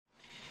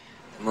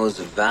The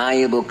most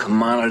valuable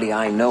commodity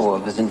I know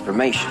of is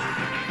information.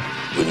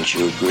 Wouldn't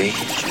you agree?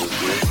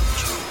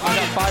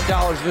 I got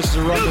 $5. This is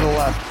a run to the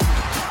left.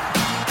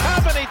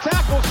 How many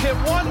tackles can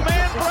one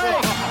man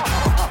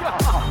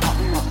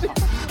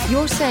break?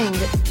 You're saying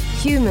that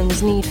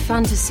humans need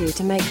fantasy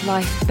to make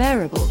life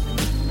bearable?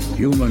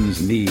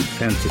 Humans need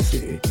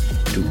fantasy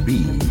to be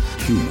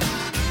human.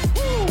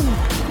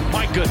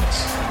 My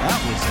goodness,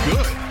 that was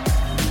good.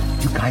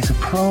 You guys are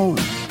pros.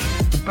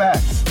 The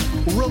best.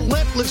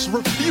 Relentless,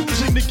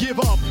 refusing to give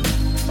up.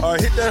 All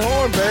right, hit that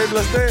horn, babe.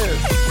 Let's dance.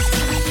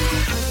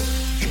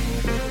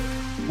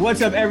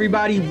 What's up,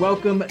 everybody?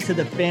 Welcome to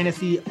the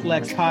Fantasy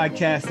Flex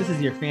Podcast. This is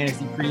your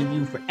fantasy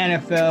preview for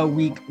NFL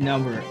week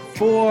number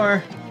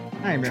 4.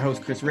 I am your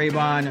host, Chris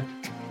Raybon,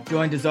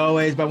 joined as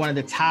always by one of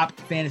the top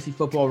fantasy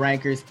football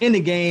rankers in the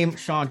game,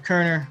 Sean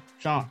Koerner.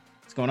 Sean,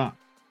 what's going on?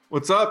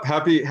 What's up?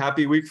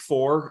 Happy week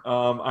 4.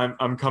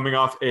 I'm coming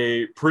off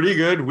a pretty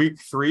good week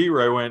 3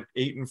 where I went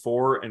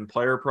 8-4 in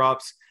player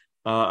props.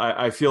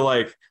 I feel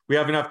like we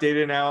have enough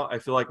data now. I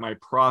feel like my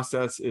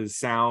process is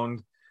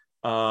sound.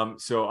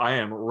 So I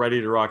am ready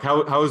to rock.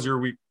 How was your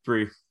week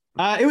 3?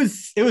 It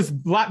was a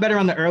lot better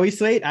on the early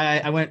slate.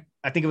 I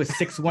think it was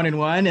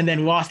 6-1-1, and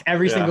then lost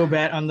every single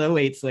bet on the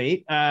late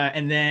slate.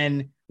 And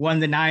then won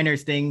the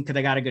Niners thing because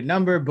I got a good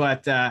number.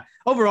 But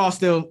overall,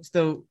 still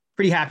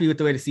pretty happy with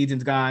the way the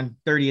season's gone.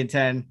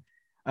 30-10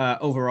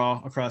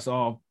 overall across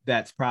all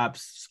bets,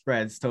 props,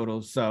 spreads,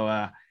 totals.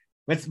 So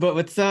we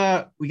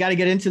got to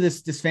get into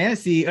this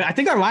fantasy. I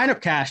think our lineup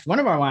cashed. One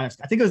of our lineups,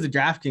 I think it was the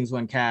DraftKings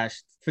one,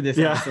 cashed for this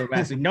episode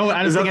last week. No,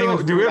 I don't think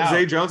anyone. Do we have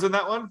Zay Jones in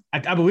that one?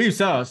 I believe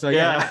so. So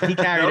yeah, he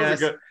carried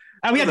us.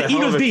 We had the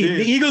Eagles D. Team.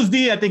 The Eagles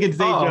D. I think it's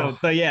Zay Jones.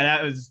 So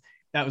yeah,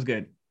 that was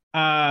good.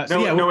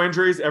 No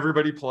injuries.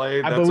 Everybody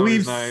played. That's I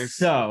believe nice.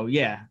 So.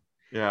 Yeah.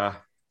 Yeah.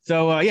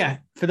 So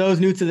for those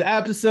new to the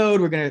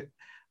episode, we're gonna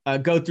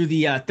go through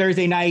the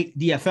Thursday night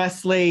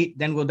DFS slate.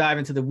 Then we'll dive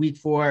into the week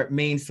 4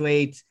 main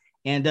slate,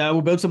 and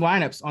we'll build some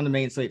lineups on the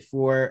main slate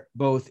for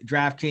both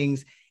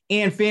DraftKings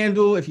and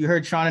FanDuel. If you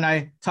heard Sean and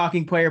I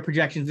talking player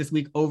projections this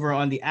week over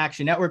on the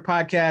Action Network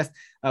podcast,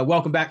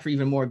 welcome back for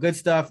even more good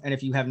stuff. And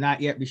if you have not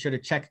yet, be sure to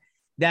check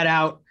that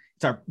out.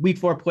 It's our week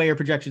 4 player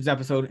projections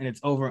episode, and it's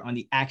over on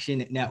the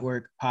Action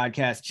Network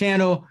podcast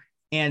channel.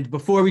 And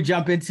before we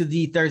jump into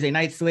the Thursday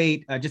night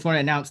slate, I just want to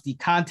announce the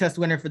contest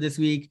winner for this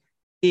week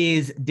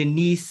is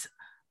Denise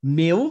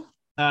Mill.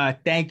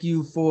 Thank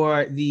you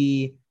for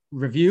the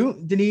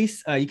review,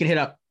 Denise. You can hit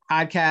up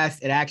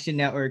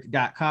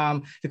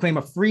podcast@actionnetwork.com to claim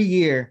a free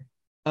year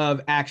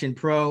of Action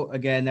Pro.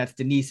 Again, that's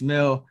Denise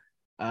Mill,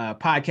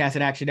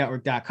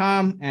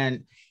 podcast@actionnetwork.com.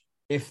 And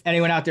if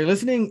anyone out there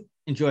listening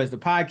enjoys the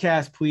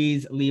podcast,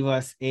 please leave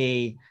us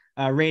a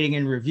rating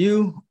and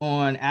review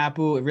on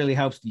Apple. It really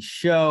helps the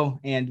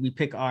show, and we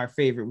pick our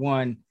favorite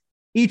one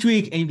each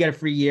week, and you get a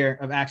free year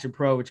of Action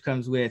Pro, which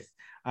comes with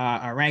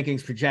our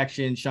rankings,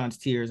 projections, Sean's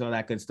tiers, all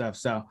that good stuff.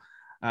 So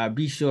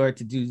be sure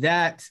to do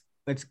that.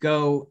 Let's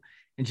go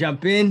and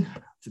jump in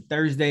to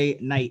Thursday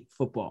night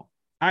football.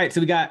 All right, so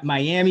we got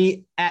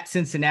Miami at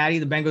Cincinnati.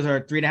 The Bengals are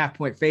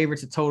 3.5-point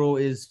favorites. The total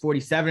is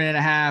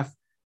 47.5.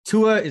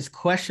 Tua is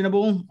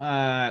questionable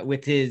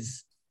with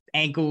his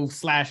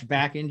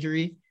ankle/back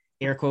injury.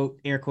 Air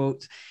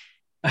quotes.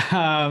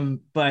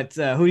 But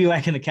who do you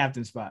like in the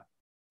captain spot?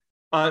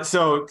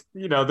 So,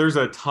 there's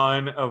a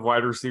ton of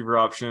wide receiver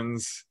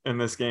options in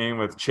this game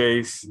with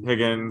Chase,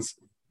 Higgins,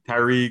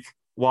 Tyreek,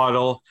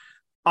 Waddle.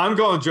 I'm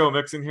going Joe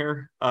Mixon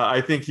here.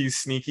 I think he's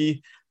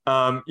sneaky.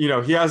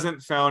 He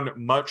hasn't found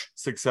much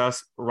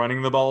success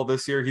running the ball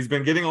this year. He's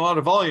been getting a lot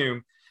of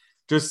volume,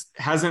 just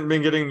hasn't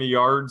been getting the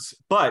yards.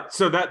 But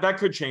so that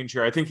could change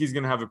here. I think he's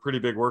going to have a pretty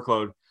big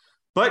workload.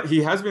 But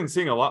he has been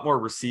seeing a lot more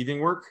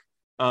receiving work.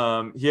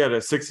 He had a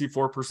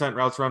 64%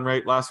 routes run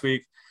rate last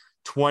week,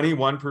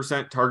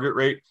 21% target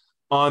rate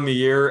on the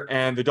year.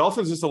 And the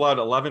Dolphins just allowed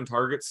 11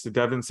 targets to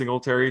Devin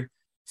Singletary,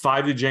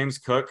 5 to James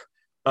Cook.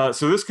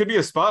 So this could be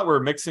a spot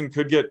where Mixon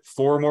could get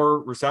 4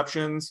 more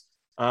receptions,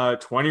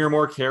 20 or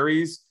more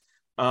carries.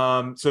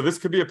 So this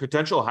could be a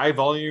potential high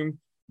volume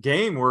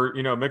game where,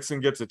 Mixon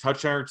gets a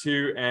touchdown or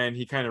 2 and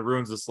he kind of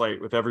ruins the slate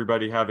with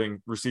everybody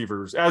having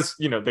receivers, as,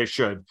 they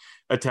should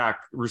attack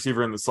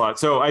receiver in the slot.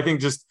 So I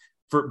think just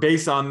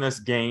based on this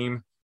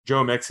game,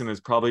 Joe Mixon is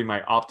probably my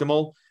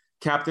optimal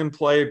captain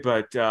play,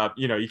 but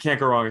you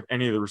can't go wrong with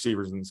any of the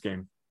receivers in this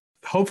game.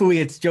 Hopefully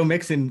it's Joe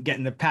Mixon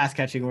getting the pass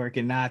catching work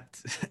and not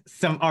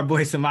our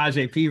boy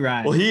Samaje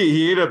Perine. Well,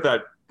 he ate up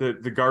the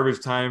garbage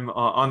time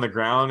on the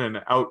ground and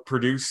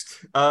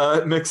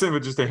outproduced Mixon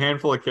with just a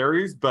handful of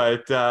carries,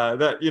 but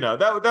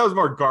that was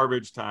more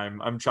garbage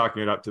time. I'm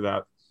chalking it up to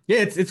that.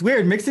 Yeah, it's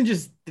weird. Mixon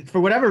just, for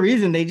whatever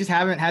reason, they just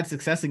haven't had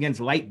success against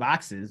light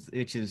boxes,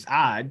 which is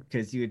odd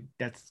because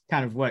that's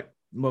kind of what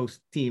most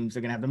teams are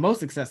going to have the most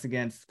success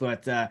against.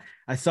 But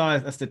I saw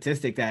a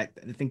statistic that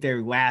I think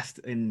they're last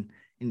in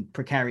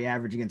per carry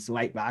average against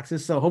light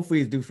boxes. So hopefully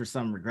he's due for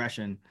some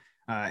regression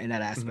in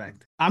that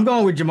aspect. I'm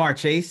going with Jamar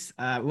Chase.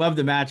 Love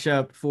the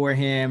matchup for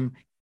him.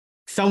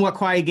 somewhat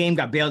quiet game,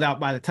 got bailed out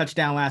by the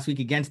touchdown last week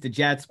against the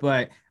Jets,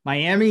 but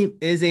Miami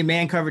is a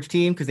man coverage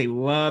team because they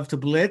love to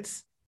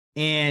blitz,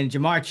 and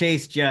Ja'Marr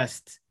Chase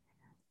just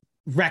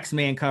wrecks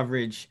man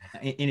coverage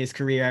in his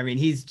career. I mean,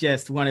 he's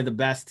just one of the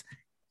best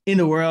in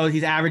the world.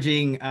 He's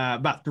averaging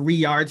about 3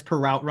 yards per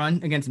route run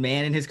against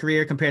man in his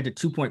career compared to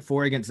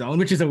 2.4 against zone,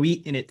 which is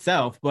elite in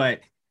itself.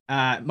 But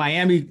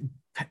Miami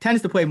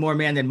tends to play more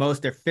man than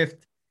most. They're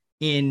 5th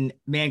in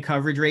man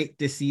coverage rate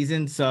this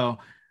season. So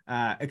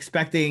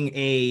expecting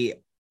a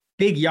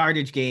big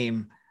yardage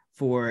game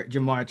for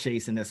Ja'Marr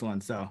Chase in this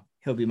one. So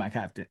he'll be my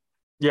captain.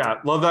 Yeah,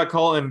 love that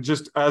call. And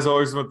just as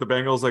always with the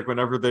Bengals, like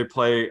whenever they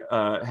play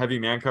a heavy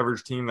man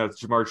coverage team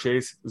that's Ja'Marr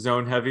Chase,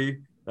 zone heavy,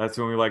 that's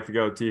when we like to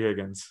go T.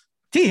 Higgins.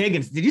 T.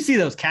 Higgins, did you see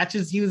those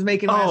catches he was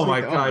making last Oh, week?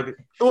 my God.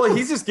 Well,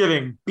 he's just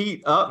getting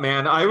beat up,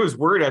 man. I was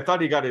worried. I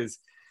thought he got his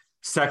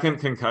second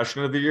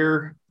concussion of the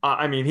year.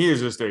 I mean, he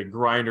is just a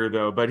grinder,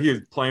 though, but he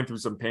is playing through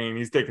some pain.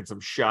 He's taking some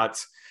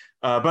shots.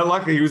 But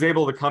luckily, he was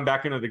able to come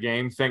back into the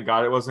game. Thank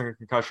God it wasn't a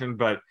concussion.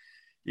 But,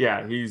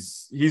 yeah,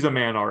 he's a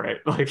man, all right.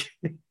 Like,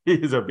 he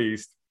is a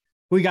beast.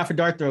 Who you got for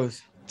dart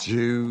throws? Do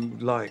you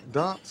like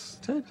darts,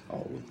 Ted?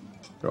 Oh,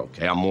 they're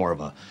okay. I'm more of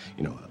a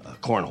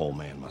cornhole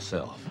man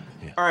myself.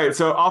 Yeah. All right,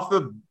 so off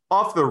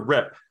the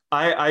rip,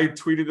 I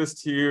tweeted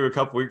this to you a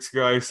couple weeks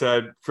ago. I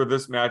said for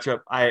this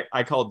matchup,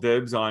 I called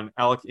dibs on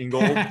Alec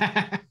Ingold.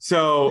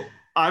 So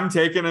I'm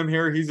taking him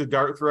here. He's a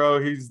dart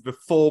throw. He's the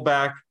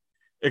fullback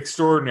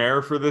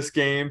extraordinaire for this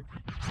game.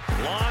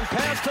 Long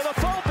pass to the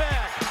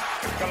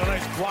fullback. Got a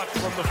nice block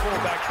from the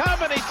fullback. How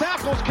many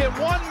tackles can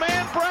one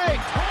man break?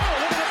 Oh,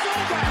 look at the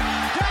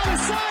fullback. Down the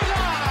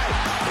sideline.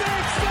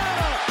 Big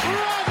Stella.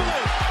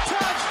 Rumbling.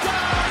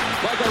 Touchdown.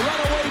 Like a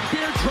runaway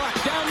beer truck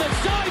down the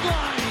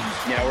sidelines.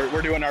 Yeah,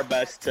 we're doing our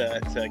best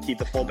to keep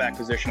the fullback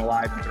position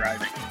alive and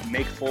thriving.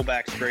 Make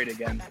fullbacks great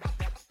again.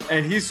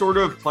 And he's sort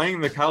of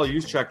playing the Kyle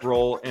Juszczyk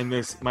role in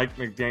this Mike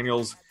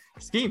McDaniel's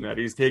scheme that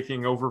he's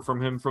taking over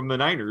from him from the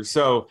Niners.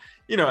 So,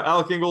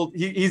 Alec Ingold,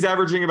 he's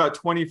averaging about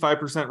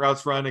 25%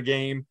 routes run a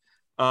game,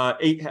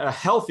 a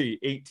healthy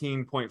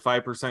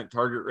 18.5%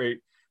 target rate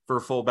for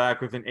a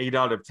fullback with an 8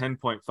 out of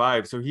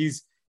 10.5. So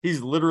he's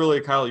literally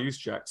a Kyle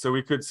Juszczyk. So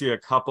we could see a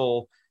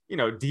couple,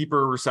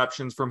 deeper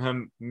receptions from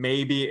him,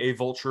 maybe a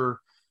vulture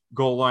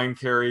goal line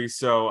carry.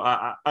 So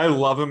I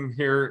love him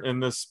here in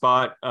this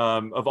spot.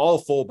 Of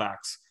all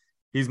fullbacks,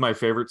 he's my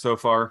favorite so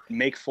far.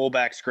 Make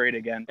fullbacks great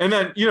again. And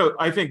then,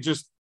 I think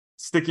just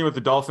sticking with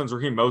the Dolphins,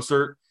 Raheem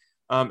Mostert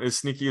is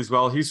sneaky as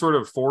well. He sort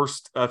of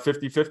forced a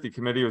 50-50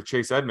 committee with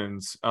Chase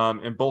Edmonds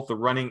in both the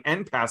running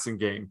and passing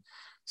game.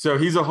 So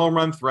he's a home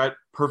run threat,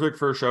 perfect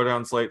for a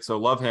showdown slate. So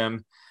love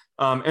him.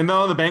 And then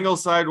on the Bengals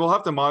side, we'll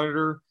have to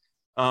monitor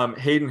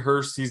Hayden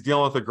Hurst. He's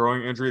dealing with a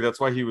growing injury. That's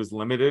why he was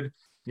limited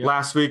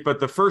last week. But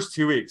the first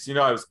 2 weeks,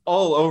 I was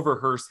all over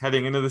Hurst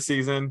heading into the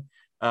season.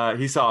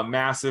 He saw a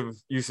massive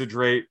usage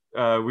rate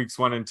weeks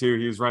 1 and 2.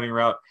 He was running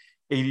around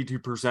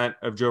 82%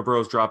 of Joe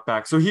Burrow's drop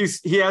back. So he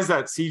has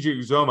that CJ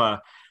Uzomah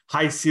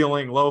high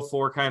ceiling, low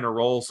floor kind of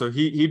role. So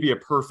he'd be a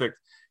perfect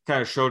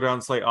kind of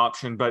showdown slate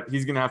option, but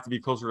he's going to have to be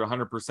closer to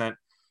 100%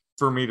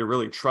 for me to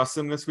really trust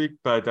him this week.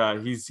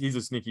 But he's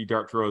a sneaky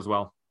dart throw as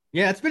well.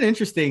 Yeah, it's been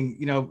interesting.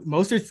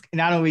 Mostert's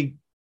not only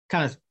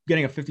kind of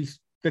getting a 50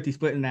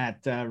 split in that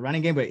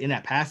running game, but in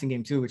that passing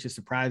game too, which is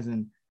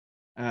surprising.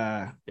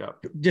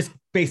 Just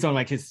based on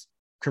like his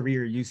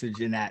career usage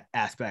in that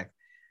aspect.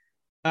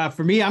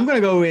 For me, I'm going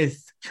to go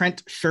with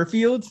Trent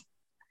Sherfield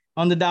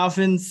on the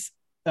Dolphins.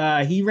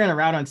 He ran a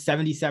route on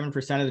 77%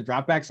 of the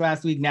dropbacks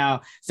last week.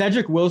 Now,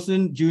 Cedric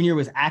Wilson Jr.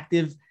 was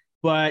active,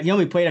 but he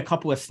only played a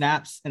couple of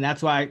snaps, and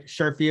that's why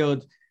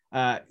Sherfield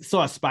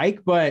saw a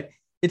spike. But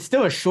it's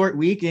still a short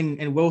week,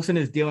 and Wilson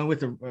is dealing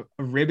with a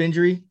rib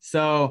injury.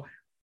 So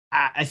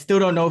I still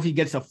don't know if he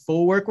gets a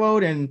full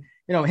workload. And,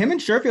 him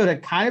and Sherfield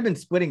had kind of been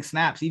splitting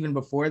snaps even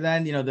before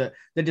then. The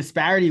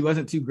disparity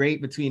wasn't too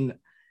great between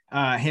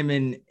him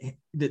and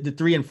the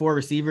 3 and 4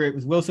 receiver. It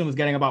was Wilson was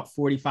getting about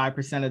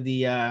 45% of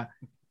the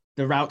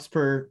routes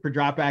per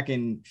dropback,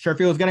 and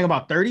Sherfield was getting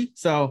about 30.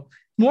 So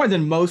more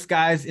than most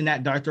guys in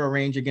that dart throw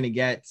range are going to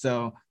get.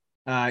 So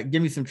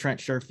give me some Trent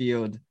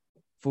Sherfield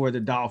for the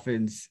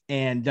Dolphins.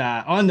 And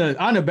on the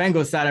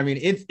Bengals side, I mean,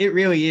 it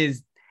really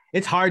is.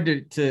 It's hard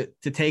to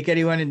take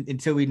anyone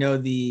until we know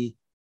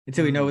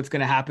what's going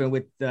to happen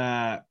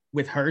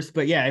with Hurst.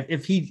 But yeah,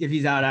 if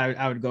he's out,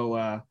 I would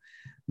go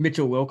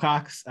Mitchell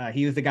Wilcox.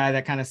 He was the guy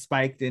that kind of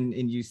spiked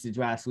in usage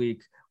last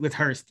week with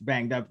Hurst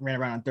banged up,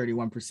 ran around on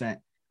 31%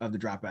 of the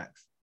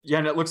dropbacks. Yeah,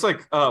 and it looks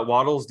like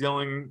Waddle's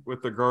dealing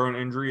with the groin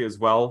injury as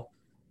well.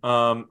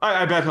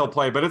 I bet he'll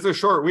play, but it's a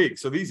short week,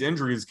 so these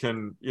injuries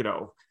can,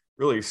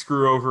 really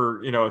screw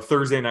over, a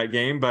Thursday night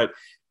game. But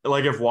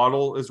like if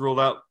Waddle is ruled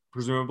out,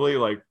 presumably,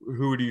 like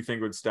who do you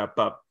think would step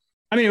up?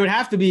 I mean, it would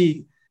have to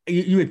be.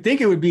 You would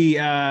think it would be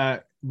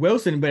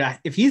Wilson, but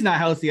if he's not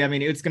healthy, I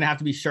mean, it's going to have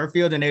to be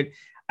Sherfield, and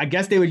I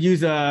guess they would use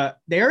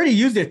they already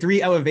used their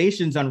 3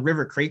 elevations on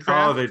River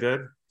Craycraft. Oh, they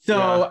did.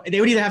 So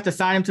they would either have to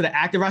sign him to the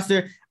active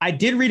roster. I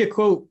did read a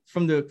quote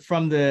from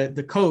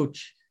the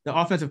coach, the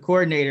offensive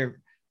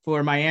coordinator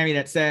for Miami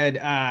that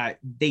said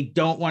they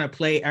don't want to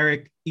play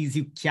Eric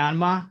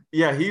Ezukanma.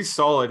 Yeah, he's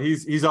solid.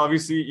 He's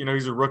obviously,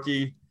 he's a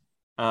rookie.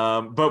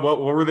 But what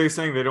were they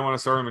saying? They don't want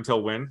to start him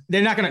until when?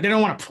 They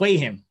don't want to play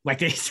him. Like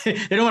they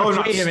don't want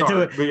to play him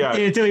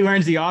until he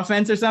learns the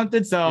offense or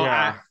something. So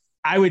yeah.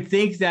 I would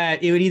think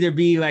that it would either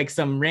be like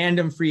some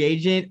random free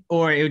agent,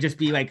 or it would just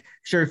be like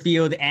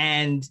Sherfield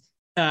and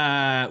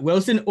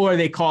Wilson, or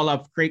they call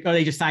up Craig, or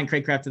they just sign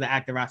Craig Kraft to the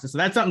active roster. So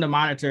that's something to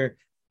monitor,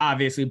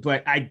 obviously.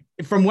 But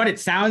from what it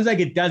sounds like,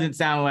 it doesn't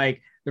sound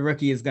like the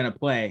rookie is going to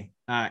play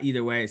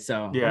either way.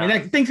 So yeah. I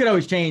mean, things could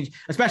always change,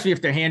 especially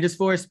if their hand is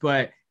forced.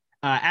 But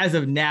as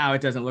of now,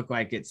 it doesn't look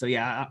like it. So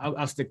yeah,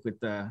 I'll stick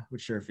with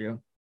Sherfield.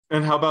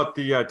 And how about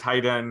the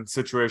tight end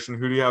situation?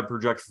 Who do you have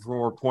projected for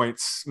more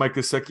points, Mike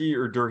Gesicki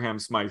or Durham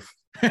Smythe?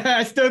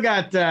 I still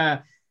got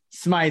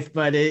Smythe,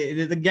 but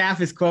the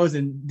gap is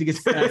closing.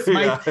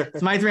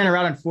 Smythe ran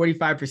around on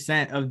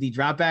 45% of the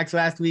dropbacks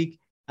last week,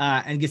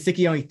 and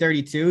Gesicki only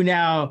 32.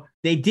 Now,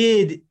 they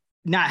did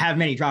not have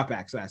many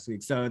dropbacks last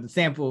week, so the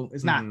sample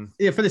is not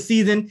for the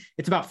season.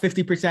 It's about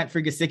 50% for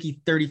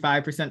Gesicki,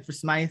 35% for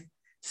Smythe.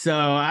 So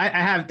I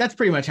have that's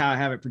pretty much how I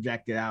have it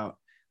projected out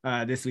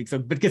this week. So,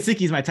 but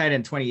Gesicki's my tight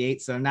end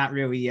 28, so not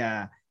really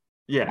not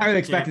really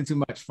expecting too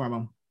much from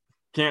him.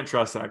 Can't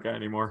trust that guy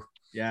anymore.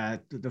 Yeah,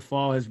 the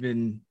fall has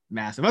been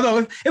massive.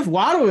 Although if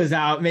Waddle is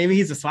out, maybe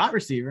he's a slot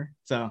receiver.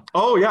 So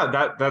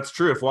that's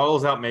true. If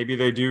Waddle's out, maybe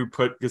they do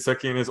put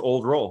Gesicki in his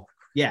old role.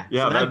 Yeah,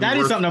 so that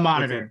is something to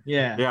monitor.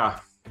 Yeah.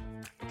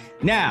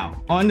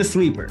 Now, on to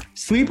Sleeper.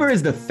 Sleeper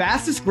is the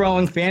fastest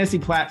growing fantasy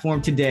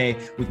platform today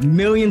with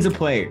millions of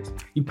players.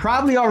 You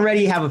probably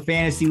already have a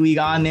fantasy league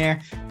on there.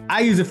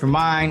 I use it for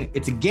mine.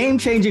 It's a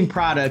game-changing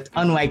product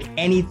unlike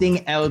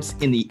anything else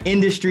in the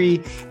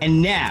industry.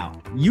 And now,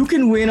 you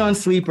can win on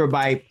Sleeper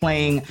by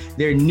playing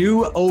their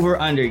new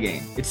over-under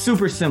game. It's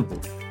super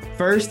simple.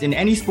 First, in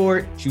any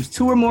sport, choose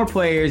 2 or more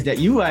players that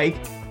you like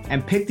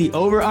and pick the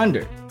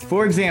over-under.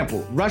 For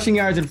example, rushing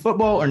yards in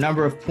football or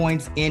number of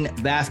points in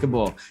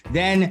basketball.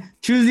 Then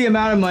choose the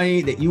amount of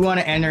money that you want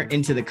to enter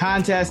into the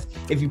contest.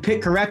 If you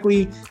pick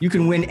correctly, you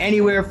can win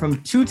anywhere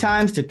from 2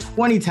 times to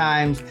 20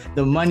 times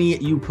the money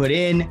you put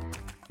in.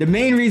 The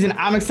main reason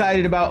I'm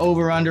excited about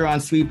Over Under on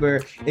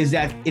Sleeper is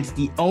that it's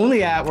the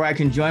only app where I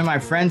can join my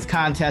friends'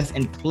 contests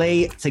and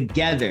play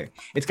together.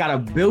 It's got a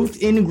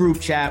built-in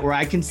group chat where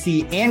I can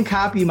see and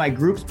copy my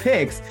group's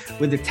picks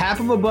with the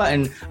tap of a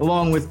button,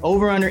 along with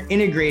Over Under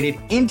integrated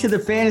into the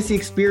fantasy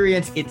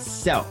experience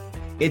itself.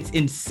 It's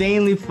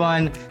insanely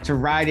fun to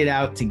ride it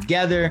out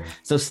together.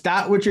 So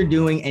stop what you're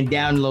doing and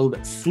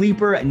download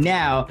Sleeper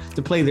now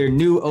to play their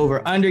new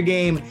Over-Under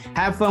game.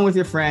 Have fun with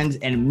your friends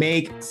and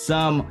make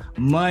some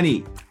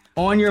money.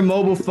 On your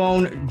mobile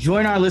phone,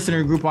 join our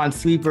listener group on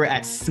Sleeper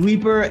at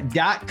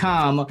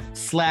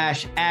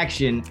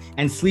sleeper.com/action,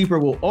 and Sleeper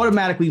will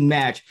automatically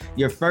match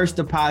your first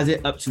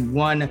deposit up to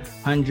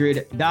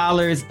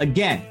 $100.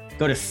 Again,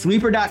 go to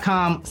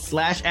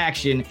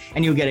sleeper.com/action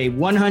and you'll get a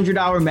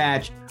 $100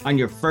 match on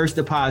your first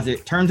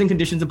deposit. Terms and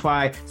conditions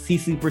apply. See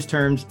Sleeper's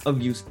terms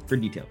of use for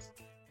details.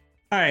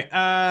 All right,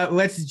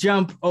 let's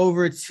jump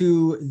over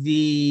to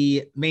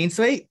the main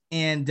slate,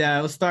 and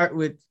we'll start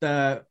with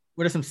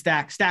what are some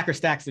stacker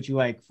stacks that you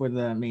like for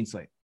the main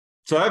slate?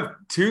 So I have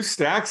 2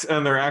 stacks,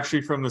 and they're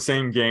actually from the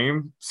same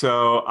game.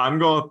 So I'm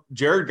going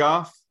Jared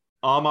Goff,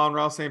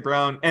 Amon-Ra St.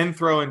 Brown, and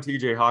throw in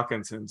TJ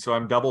Hawkinson. So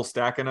I'm double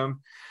stacking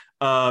them.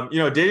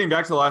 Dating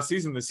back to last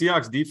season, the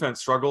Seahawks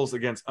defense struggles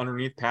against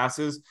underneath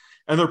passes,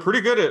 and they're pretty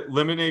good at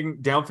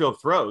limiting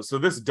downfield throws. So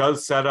this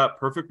does set up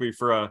perfectly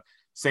for a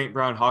St.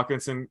 Brown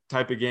Hawkinson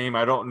type of game.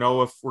 I don't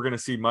know if we're going to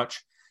see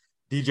much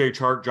DJ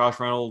Chark, Josh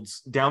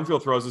Reynolds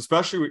downfield throws,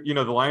 especially,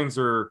 the Lions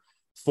are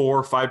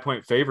 4-5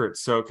 point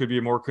favorites. So it could be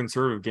a more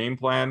conservative game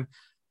plan.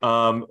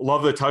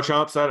 Love the touchdown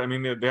upside. I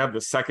mean, they have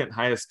the second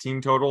highest team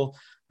total.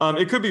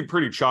 It could be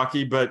pretty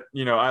chalky, but,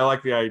 I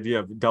like the idea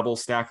of double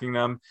stacking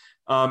them.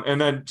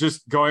 And then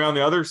just going on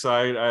the other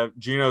side, I have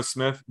Geno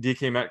Smith,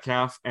 DK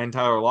Metcalf, and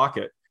Tyler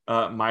Lockett.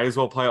 Might as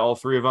well play all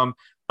 3 of them.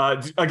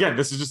 Again,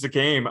 this is just a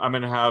game. I'm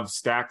going to have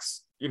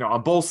stacks,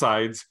 on both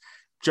sides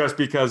just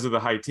because of the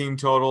high team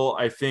total.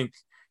 I think,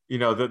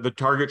 the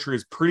target tree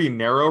is pretty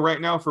narrow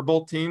right now for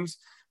both teams.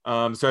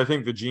 So I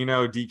think the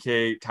Geno,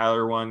 DK,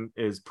 Tyler one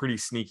is pretty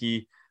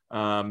sneaky.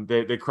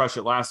 They crushed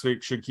it last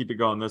week, should keep it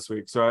going this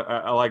week. So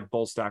I like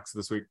both stacks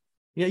this week.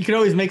 Yeah, you could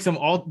always make some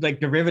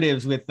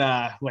derivatives with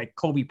like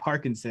Colby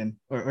Parkinson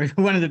or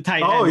one of the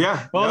tight ends. Oh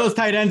yeah, those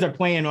tight ends are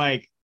playing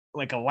like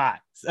a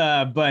lot.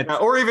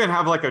 Or even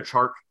have like a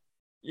Chark,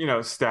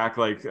 stack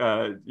like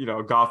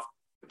Goff,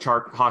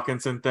 Chark,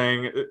 Hawkinson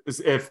thing.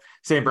 If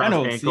St. Brown's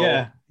Reynolds,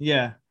 ankle,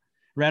 yeah,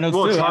 Reynolds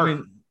too.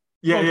 Chark,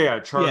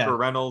 Chark or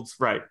Reynolds,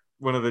 right?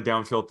 One of the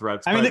downfield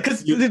threats. I mean,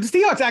 because the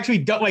Seahawks actually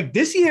don't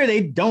this year.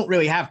 They don't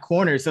really have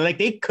corners, so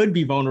they could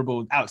be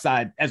vulnerable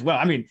outside as well.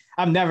 I mean,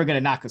 I'm never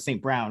gonna knock a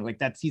St. Brown.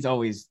 He's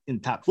always in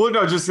top. Well,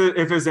 no, just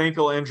if his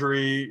ankle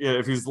injury,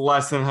 if he's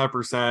less than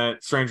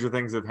 100%, stranger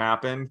things have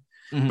happened.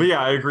 Mm-hmm. But yeah,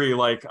 I agree.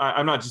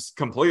 I'm not just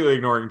completely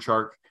ignoring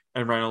Chark.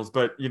 and Reynolds.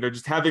 But,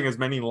 just having as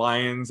many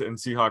Lions and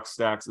Seahawks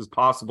stacks as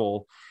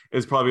possible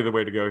is probably the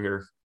way to go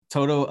here.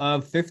 Total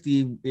of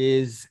 50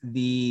 is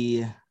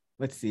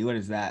let's see, what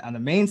is that? On the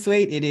main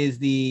slate,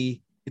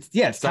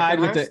 it's tied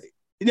with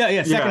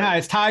second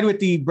highest. Tied with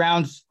the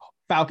Browns,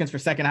 Falcons for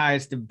second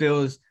highest. The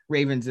Bills,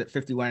 Ravens at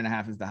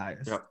 51.5 is the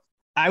highest. Yep.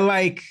 I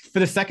like, for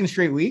the second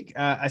straight week,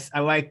 I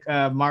like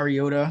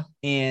Mariota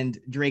and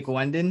Drake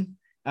London,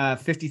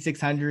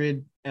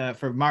 5,600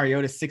 for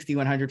Mariota,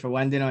 6,100 for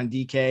London on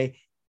DK.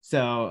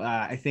 So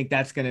I think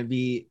that's going to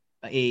be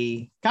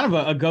a kind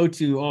of a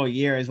go-to all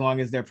year, as long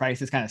as their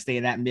prices kind of stay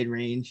in that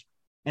mid-range.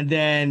 And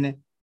then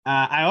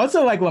I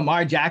also like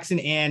Lamar Jackson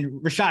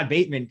and Rashad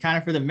Bateman, kind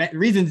of for the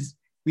reasons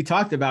we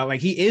talked about.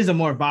 Like, he is a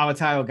more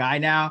volatile guy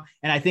now.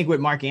 And I think with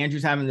Mark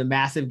Andrews having the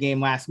massive game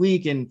last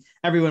week and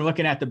everyone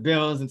looking at the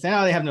Bills and saying,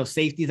 oh, they have no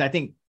safeties, I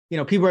think,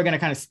 people are going to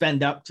kind of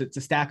spend up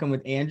to stack them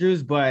with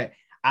Andrews. But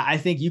I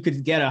think you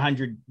could get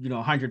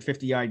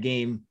 150-yard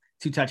game,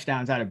 2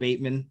 touchdowns out of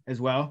Bateman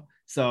as well.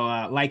 So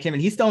like him,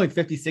 and he's still only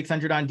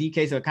 5,600 on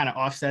DK. So it kind of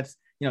offsets,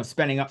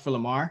 spending up for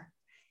Lamar.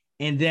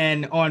 And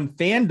then on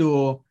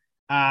FanDuel,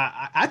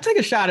 I take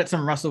a shot at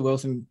some Russell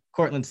Wilson,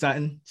 Cortland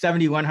Sutton,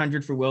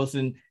 7,100 for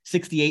Wilson,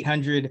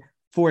 6,800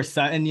 for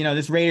Sutton.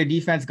 This Raider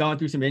defense going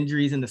through some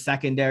injuries in the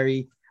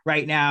secondary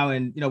right now.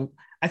 And,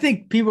 I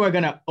think people are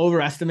going to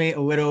overestimate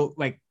a little,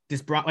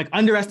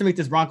 underestimate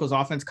this Broncos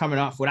offense coming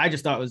off what I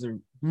just thought was a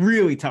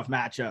really tough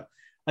matchup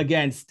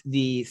against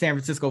the San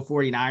Francisco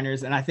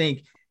 49ers. And I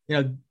think,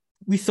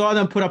 we saw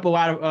them put up a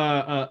lot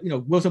of,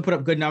 Wilson put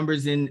up good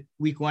numbers in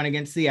week 1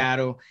 against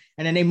Seattle.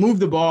 And then they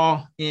moved the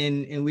ball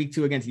in week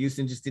 2 against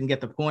Houston, just didn't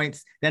get the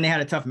points. Then they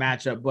had a tough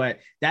matchup, but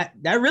that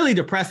really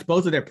depressed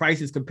both of their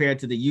prices compared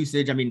to the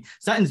usage. I mean,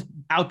 Sutton's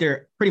out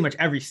there pretty much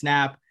every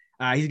snap.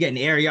 He's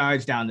getting air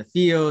yards down the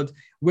field.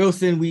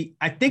 Wilson,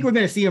 I think we're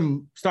going to see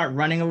him start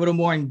running a little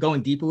more and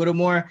going deep a little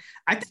more.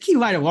 I think he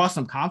might have lost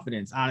some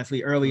confidence,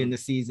 honestly, early in the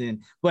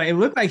season, but it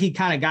looked like he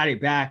kind of got it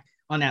back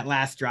on that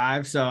last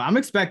drive. So I'm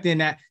expecting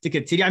that to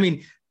continue. I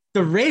mean,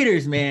 the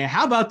Raiders, man,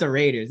 how about the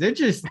Raiders?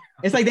 It's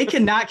like they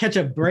cannot catch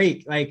a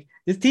break. Like,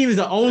 this team is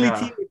the only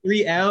team with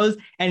 3 L's,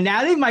 and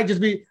now they might just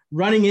be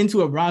running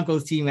into a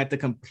Broncos team at the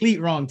complete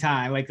wrong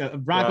time. Like a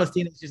Broncos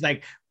team that's just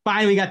like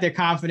finally got their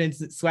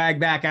confidence swag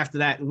back after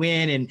that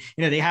win. And,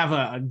 they have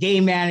a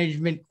game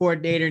management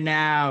coordinator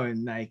now,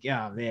 and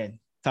oh man,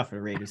 tough for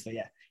the Raiders. So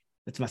yeah,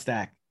 that's my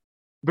stack.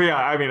 But yeah,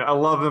 I mean, I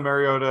love the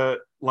Mariota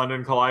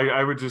London call.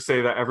 I would just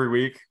say that every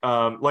week.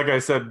 Like I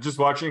said, just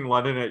watching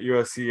London at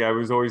USC, I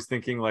was always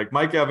thinking like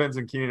Mike Evans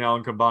and Keenan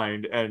Allen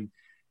combined, and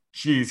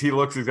geez, he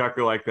looks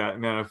exactly like that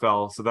in the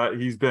NFL. So that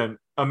he's been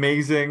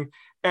amazing.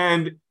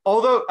 And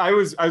although I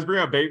was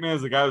bringing up Bateman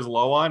as the guy I was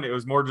low on, it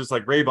was more just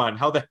like, Raybon,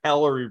 how the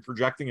hell are we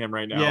projecting him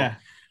right now? Yeah,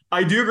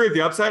 I do agree with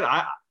the upside.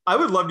 I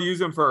would love to use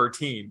him for our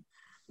team.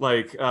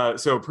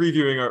 So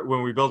previewing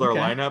when we build our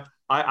lineup,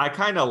 I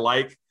kind of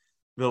like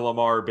the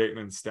Lamar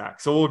Bateman stack.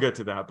 So we'll get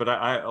to that, but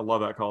I love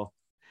that call.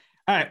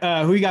 All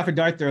right. Who you got for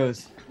dart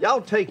throws?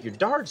 Y'all take your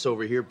darts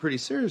over here pretty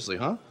seriously,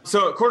 huh?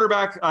 So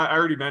quarterback, I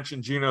already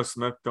mentioned Geno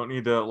Smith. Don't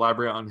need to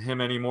elaborate on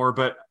him anymore.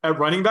 But at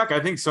running back, I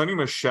think Sony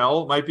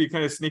Michel might be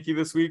kind of sneaky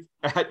this week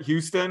at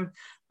Houston.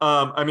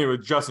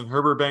 With Justin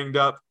Herbert banged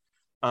up,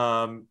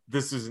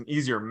 this is an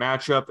easier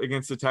matchup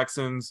against the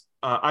Texans.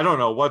 I don't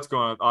know what's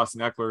going on with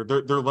Austin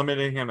Eckler. They're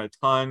limiting him a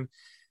ton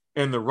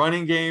in the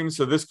running game.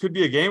 So this could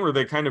be a game where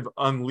they kind of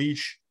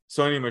unleash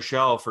Sony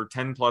Michel for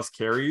 10 plus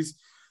carries.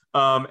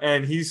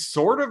 And he's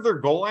sort of their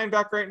goal line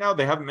back right now.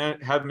 They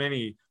haven't had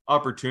many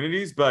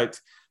opportunities, but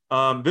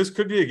this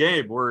could be a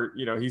game where,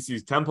 he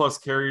sees 10 plus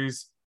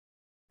carries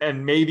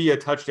and maybe a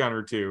touchdown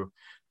or 2.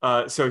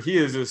 So he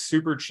is just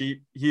super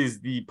cheap. He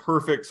is the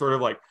perfect sort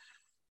of like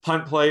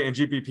punt play in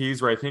GPPs,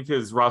 where I think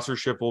his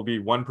rostership will be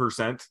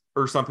 1%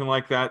 or something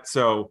like that.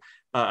 So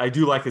I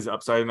do like his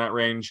upside in that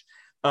range.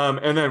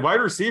 And then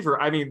wide receiver,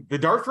 the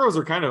dart throws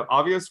are kind of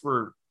obvious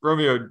for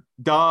Romeo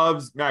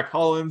Doubs, Mac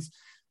Hollins,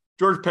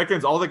 George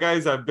Pickens, all the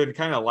guys I've been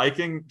kind of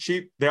liking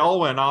cheap. They all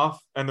went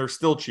off and they're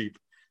still cheap.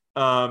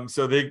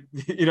 So they,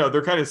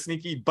 they're kind of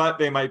sneaky, but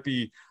they might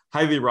be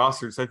highly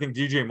rostered. So I think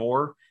DJ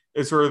Moore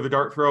is sort of the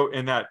dart throw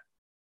in that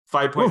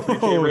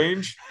 5.3K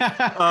range.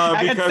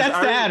 That's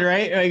sad,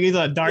 right? Like, he's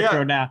a dart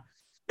throw now.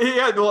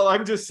 Yeah, well,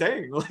 I'm just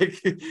saying, like,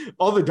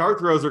 all the dart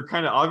throws are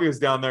kind of obvious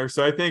down there.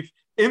 So I think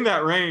in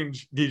that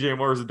range, DJ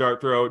Moore is a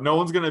dart throw. No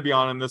one's going to be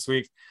on him this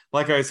week.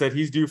 Like I said,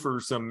 he's due for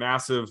some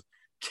massive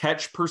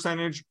catch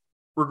percentage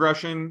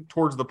regression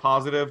towards the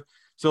positive.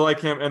 So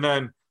like him. And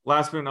then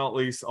last but not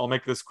least, I'll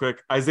make this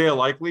quick. Isaiah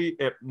Likely,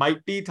 it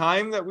might be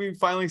time that we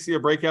finally see a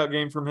breakout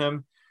game from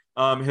him.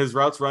 His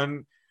routes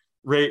run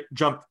rate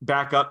jumped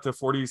back up to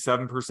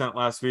 47%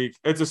 last week.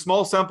 It's a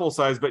small sample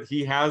size, but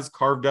he has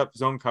carved up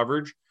zone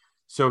coverage.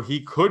 So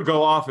he could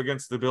go off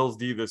against the Bills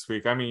D this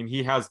week.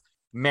 He has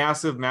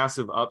massive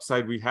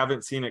upside. We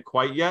haven't seen it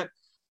quite yet,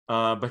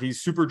 but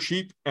he's super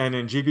cheap. And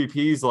in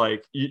GPPs,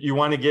 like you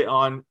want to get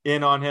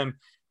in on him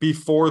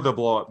before the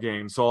blow up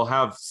game. So I'll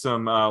have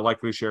some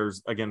likely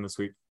shares again this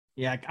week.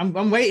 Yeah,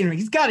 I'm waiting.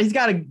 He's got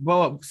to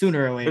blow up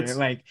sooner or later.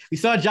 Like we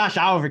saw Josh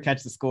Oliver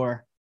catch the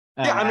score.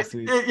 Last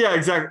week. Yeah,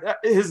 exactly.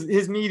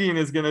 His median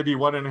is going to be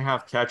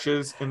 1.5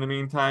 catches in the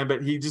meantime,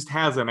 but he just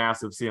has a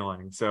massive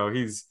ceiling. So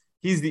he's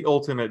the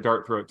ultimate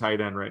dart throw tight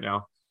end right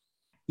now.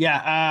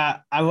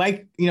 Yeah, I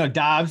like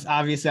Dobbs.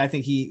 Obviously, I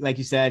think he, like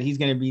you said, he's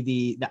going to be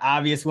the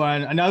obvious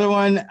one. Another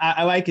one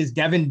I like is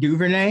Devin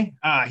Duvernay.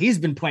 He's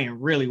been playing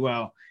really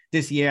well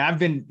this year. I've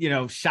been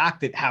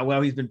shocked at how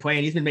well he's been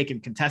playing. He's been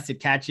making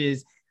contested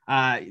catches.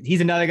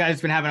 He's another guy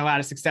that's been having a lot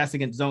of success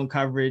against zone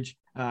coverage.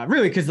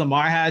 Really, because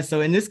Lamar has.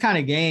 So in this kind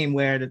of game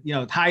where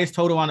the highest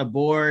total on the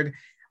board,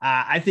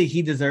 I think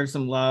he deserves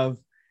some love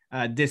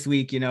this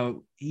week.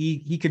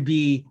 He could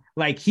be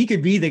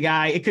the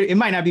guy. It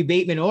might not be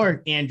Bateman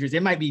or Andrews.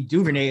 It might be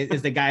Duvernay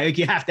is the guy. Like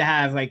you have to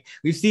have. Like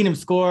we've seen him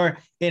score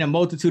in a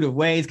multitude of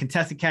ways,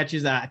 contested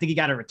catches. I think he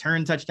got a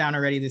return touchdown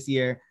already this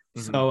year.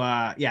 Mm-hmm.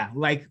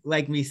 So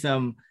like me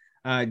some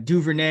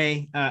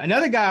Duvernay.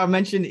 Another guy I'll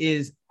mention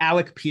is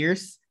Alec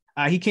Pierce.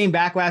 He came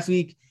back last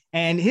week.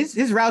 And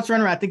his routes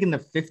run were, I think, in the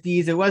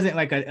 50s. It wasn't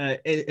like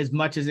as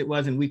much as it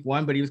was in week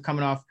 1, but he was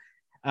coming off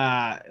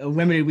a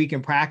limited week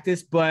in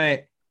practice.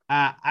 But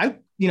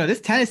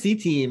this Tennessee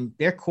team,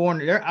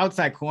 their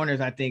outside corners,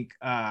 I think,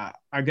 are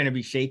going to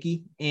be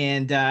shaky.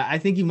 And I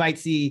think you might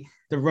see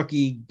the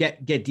rookie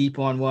get deep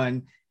on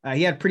one.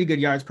 He had pretty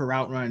good yards per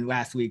route run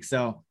last week.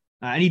 So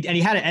and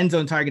he had an end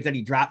zone target that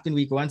he dropped in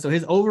week 1. So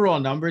his overall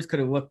numbers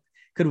could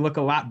look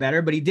a lot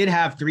better, but he did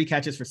have 3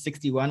 catches for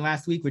 61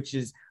 last week, which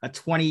is a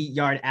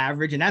 20-yard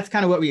average. And that's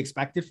kind of what we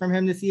expected from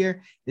him this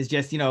year is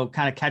just,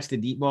 kind of catch the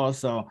deep balls.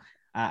 So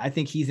I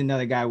think he's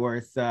another guy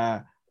worth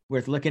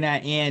looking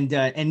at.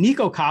 And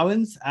Nico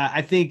Collins,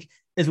 I think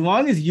as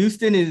long as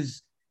Houston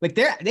is like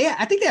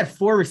I think they had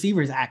 4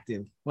 receivers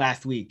active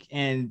last week.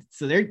 And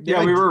so they're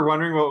we were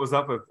wondering what was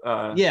up with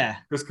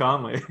Chris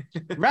Conley.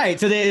 Right.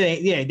 So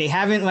they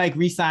haven't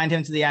re-signed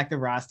him to the active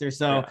roster.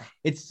 So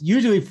it's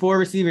usually 4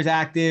 receivers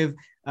active.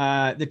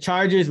 The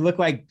Chargers look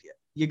like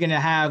you're going to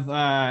have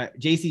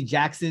JC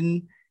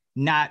Jackson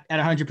not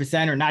at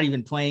 100% or not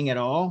even playing at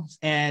all.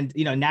 And,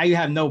 now you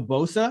have no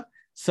Bosa.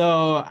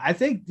 So I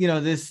think,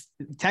 this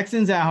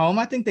Texans at home,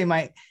 I think they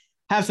might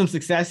have some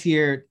success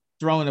here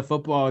throwing the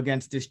football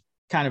against this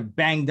kind of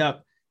banged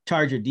up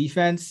Charger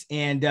defense.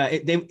 And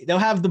they'll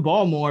have the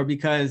ball more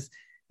because,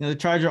 the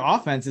Charger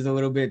offense is a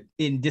little bit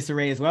in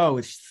disarray as well,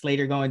 with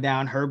Slater going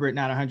down, Herbert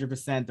not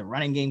 100%, the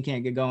running game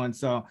can't get going.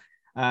 So,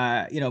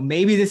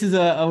 maybe this is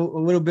a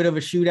little bit of a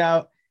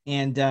shootout,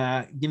 and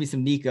give me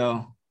some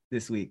Nico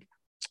this week.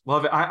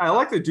 Love it. I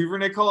like the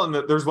Duvernay call, and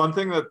there's one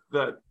thing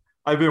that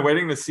I've been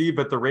waiting to see,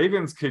 but the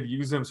Ravens could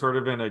use him sort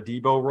of in a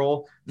Debo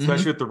role,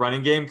 especially with the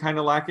running game kind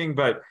of lacking.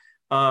 But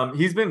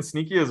he's been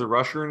sneaky as a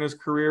rusher in his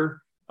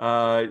career.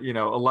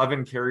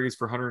 11 carries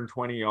for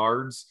 120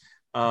 yards.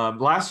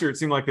 Last year, it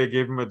seemed like they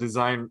gave him a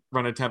design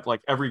run attempt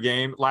like every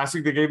game. Last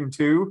week, they gave him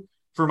 2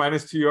 for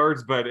 -2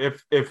 yards. But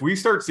if we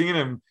start seeing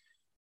him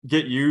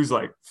get used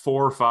like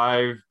 4 or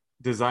 5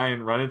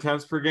 design run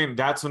attempts per game,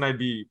 that's when I'd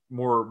be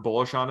more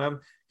bullish on him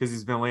because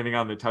he's been landing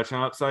on the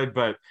touchdown upside.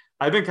 But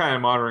I've been kind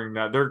of monitoring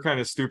that. They're kind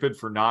of stupid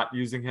for not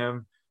using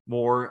him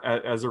more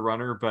as a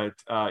runner, but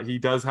he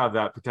does have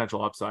that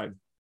potential upside.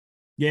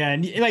 Yeah,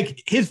 and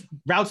his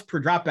routes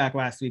per dropback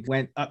last week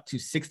went up to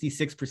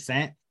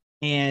 66%.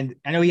 And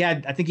I know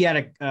I think he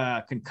had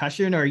a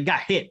concussion or he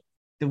got hit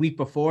the week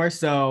before.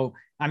 So,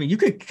 I mean, you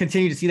could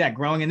continue to see that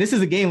growing. And this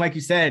is a game, like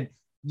you said,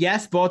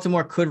 yes,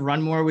 Baltimore could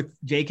run more with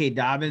J.K.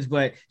 Dobbins,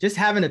 but just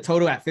having a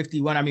total at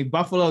 51, I mean,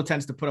 Buffalo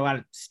tends to put a lot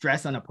of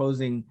stress on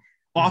opposing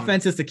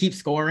offenses to keep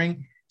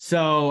scoring.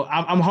 So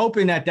I'm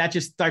hoping that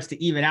just starts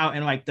to even out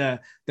and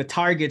the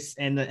targets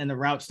and the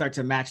routes start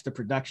to match the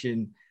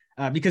production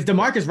because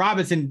DeMarcus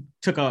Robinson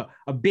took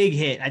a big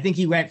hit. I think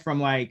he went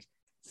from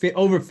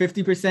over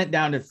 50%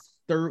 down to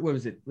third. What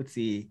was it? Let's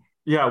see.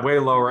 Yeah, way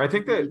lower. I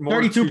think that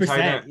more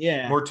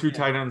 32%. More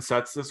tight end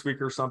sets this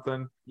week or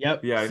something.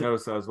 Yep. Yeah, I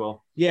noticed that as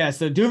well. Yeah,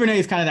 so Duvernay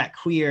is kind of that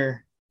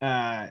clear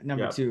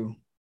number 2.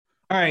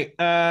 All right,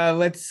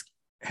 let's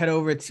head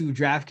over to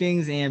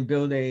DraftKings and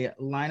build a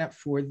lineup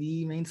for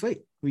the main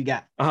slate. We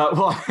got.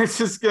 Well, I was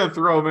just gonna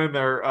throw him in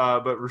there,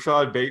 but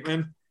Rashad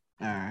Bateman.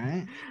 All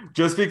right.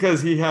 Just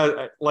because he has,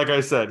 like I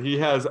said, he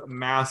has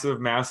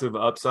massive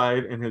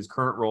upside in his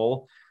current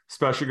role,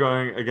 especially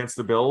going against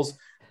the Bills.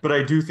 But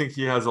I do think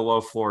he has a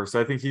low floor. So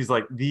I think he's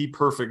the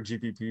perfect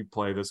GPP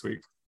play this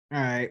week. All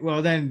right.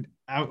 Well, then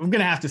I'm going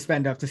to have to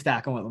spend up to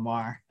stack him with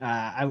Lamar.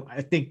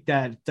 I think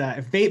that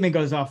if Bateman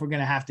goes off, we're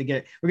going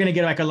to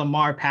get a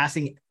Lamar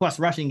passing plus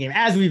rushing game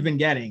as we've been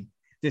getting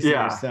this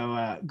year.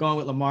 So going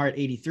with Lamar at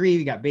 83,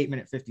 we got Bateman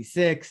at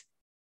 56.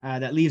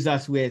 That leaves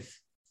us with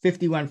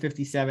 51,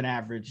 57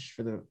 average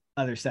for the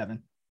other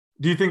 7.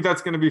 Do you think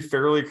that's going to be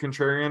fairly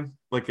contrarian,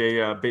 like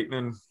a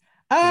Bateman?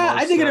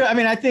 I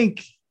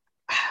think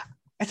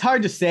it's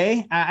hard to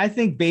say. I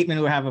think Bateman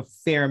will have a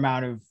fair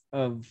amount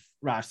of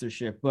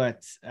rostership,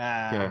 but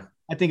I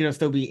think it'll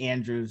still be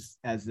Andrews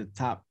as the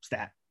top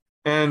stat.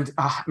 And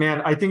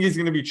man, I think he's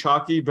going to be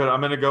chalky, but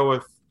I'm going to go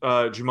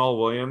with Jamal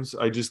Williams.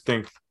 I just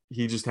think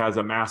he just has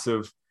a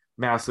massive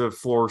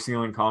floor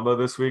ceiling combo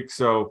this week.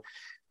 So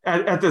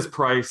at this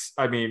price,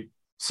 I mean,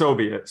 so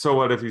be it. So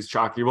what if he's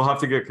chalky? We'll have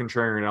to get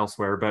contrarian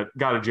elsewhere, but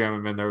got to jam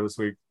him in there this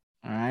week.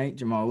 All right,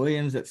 Jamal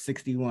Williams at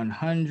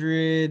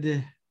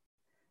 6,100.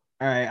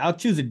 All right, I'll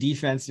choose a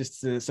defense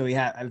just so we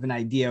have an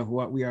idea of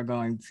what we are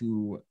going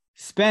to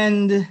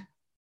spend.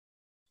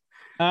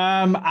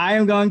 I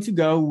am going to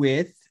go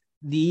with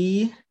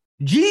the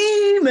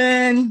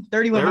G-Men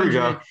 3,100. There we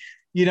go.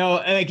 You know,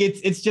 like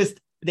it's just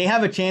they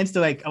have a chance to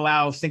like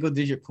allow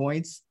single-digit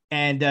points.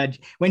 And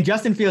when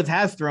Justin Fields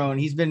has thrown,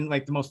 he's been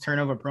like the most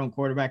turnover-prone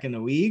quarterback in the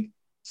league.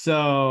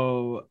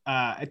 So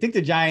I think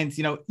the Giants,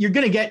 you know, you're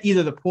going to get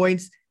either the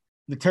points,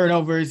 the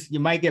turnovers. You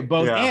might get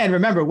both. Yeah. And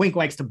remember, Wink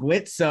likes to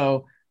blitz.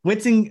 So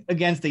blitzing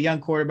against a young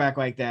quarterback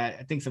like that,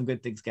 I think some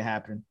good things can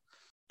happen.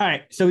 All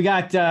right. So we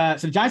got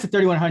so Giants at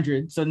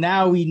 3,100. So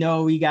now we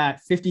know we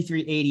got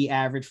 5,380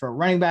 average for a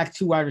running back,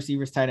 2 wide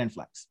receivers, tight end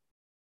flex.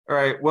 All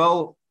right.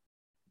 Well,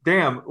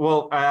 damn.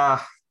 Well,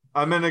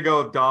 I'm going to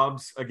go with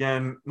Dobbs.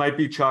 Again, might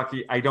be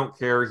chalky. I don't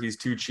care. He's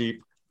too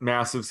cheap.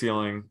 Massive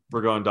ceiling.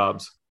 We're going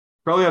Dobbs.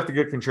 Probably have to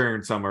get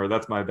contrarian somewhere.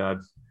 That's my bad.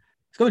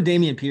 Let's go with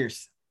Dameon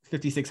Pierce,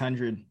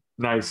 5,600.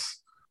 Nice.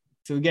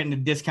 So we're getting a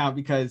discount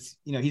because,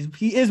 you know,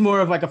 he is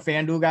more of like a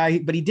FanDuel guy,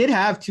 but he did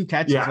have 2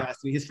 catches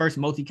last week, his first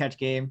multi-catch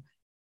game.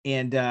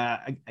 And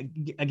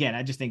again,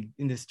 I just think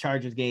in this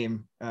Chargers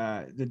game,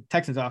 the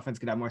Texans offense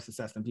could have more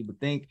success than people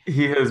think.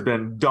 He has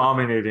been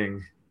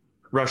dominating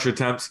rush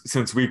attempts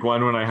since week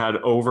 1 when I had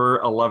over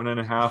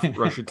 11.5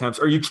 rush attempts.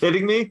 Are you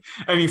kidding me?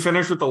 And he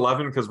finished with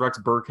 11 because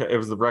it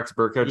was the Rex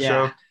Burkhead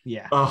show.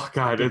 Yeah. Oh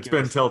God, it's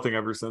been tilting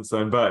ever since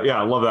then. But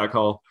yeah, I love that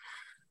call.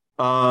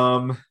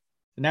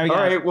 Now we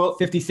got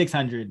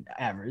 5,600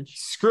 average.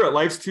 Screw it.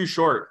 Life's too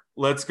short.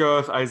 Let's go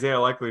with Isaiah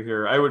Likely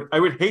here. I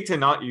would hate to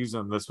not use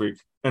him this week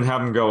and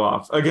have him go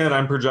off. Again,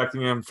 I'm projecting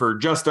him for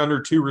just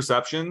under 2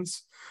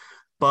 receptions,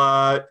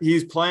 but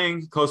he's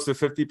playing close to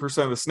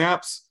 50% of the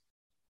snaps.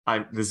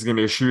 This is going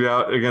to be a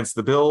shootout against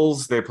the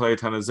Bills. They play a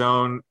ton of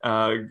zone.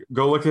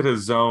 Go look at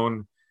his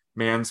zone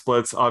man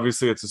splits.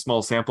 Obviously, it's a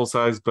small sample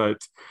size, but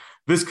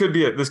this could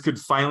be it. This could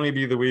finally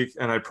be the week,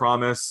 and I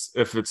promise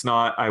if it's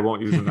not, I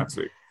won't use him next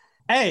week.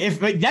 Hey,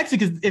 next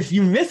week, if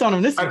you miss on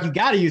him this week, you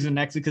got to use him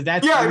next week because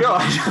that's I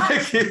got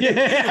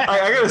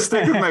to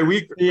stick with my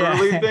week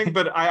early thing.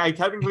 But I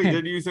technically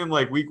did use him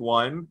like week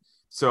 1,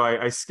 so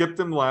I skipped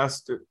him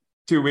last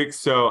 2 weeks.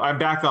 So I'm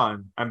back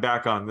on.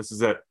 This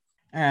is it.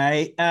 All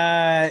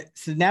right.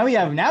 So now we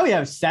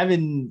have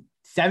 50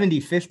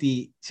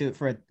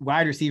 for a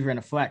wide receiver and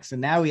a flex. So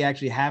now we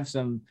actually have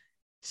some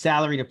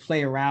salary to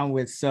play around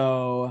with.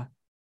 So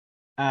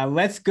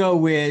let's go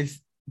with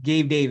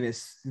Gabe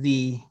Davis,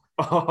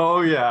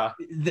 our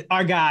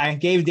guy,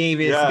 Gabe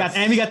Davis.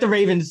 Yes. We got the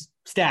Ravens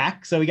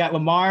stack. So we got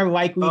Lamar,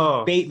 Likely,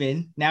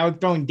 Bateman. Now we're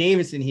throwing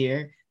Davis in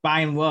here,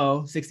 buying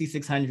low,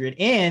 6,600.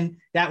 And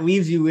that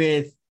leaves you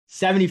with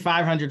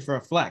 7,500 for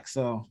a flex.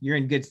 So you're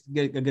in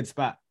a good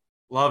spot.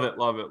 Love it.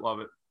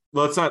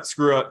 Let's not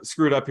screw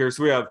it up here.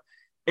 So we have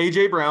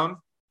AJ Brown,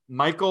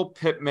 Michael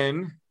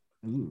Pittman.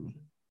 Ooh,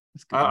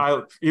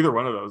 either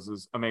one of those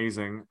is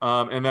amazing.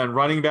 And then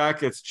running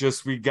back,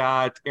 we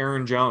got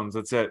Aaron Jones.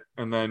 That's it.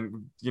 And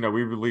then, you know,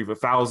 we would leave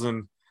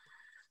 1,000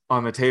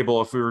 on the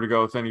table if we were to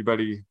go with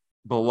anybody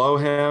below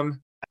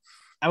him.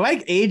 I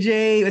like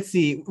AJ. Let's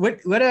see.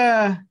 What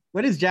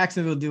does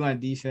Jacksonville do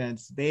on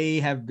defense?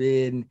 They've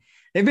been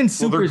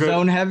super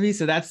zone heavy.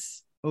 So that's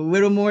a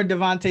little more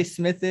Devontae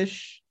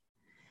Smith-ish.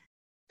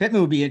 Pittman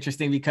would be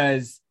interesting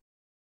because,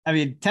 I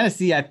mean,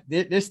 Tennessee,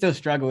 they're still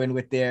struggling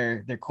with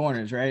their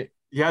corners, right?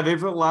 Yeah,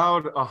 they've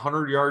allowed a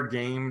 100-yard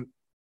game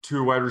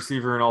to a wide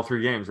receiver in all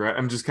 3 games, right?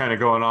 I'm just kind of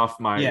going off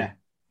my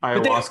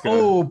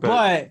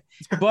ayahuasca.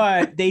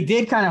 But they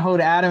did kind of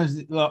hold Adams.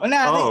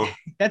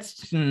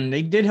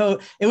 They did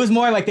hold. It was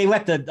more like they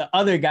let the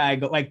other guy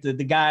go, like the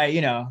guy,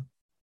 you know,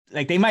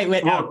 like they might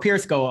let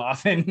Pierce go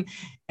off and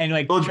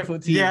triple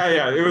team.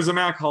 Yeah. It was a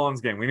Mac Hollins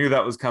game. We knew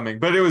that was coming,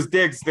 but it was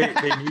Diggs. They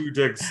knew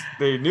Diggs.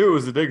 They knew it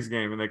was a Diggs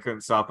game, and they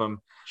couldn't stop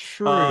him.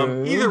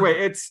 True. Either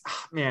way, it's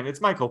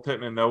Michael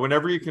Pittman though.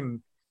 Whenever you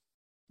can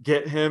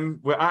get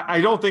him,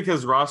 I don't think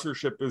his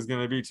rostership is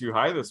going to be too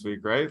high this week,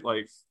 right?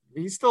 Like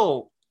he's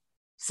still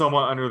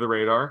somewhat under the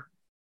radar.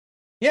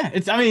 Yeah,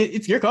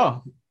 it's your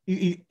call.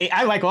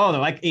 I like all of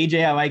them. I like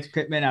AJ. I like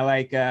Pittman. I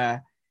like.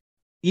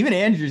 Even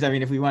Andrews, I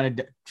mean, if we wanted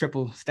to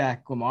triple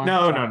stack Lamar.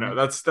 No.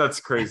 That's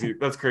crazy.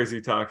 That's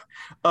crazy talk.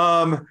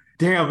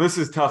 Damn, this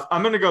is tough.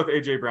 I'm going to go with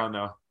AJ Brown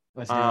though.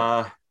 Let's do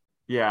it.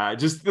 Yeah,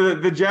 just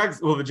the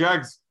Jags. Well, the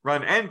Jags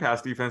run and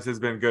pass defense has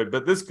been good,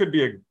 but this could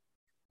be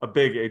a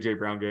big AJ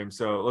Brown game.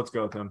 So let's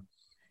go with him.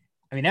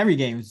 I mean, every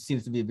game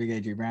seems to be a big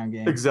AJ Brown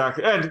game.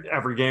 Exactly. And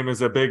every game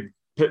is a big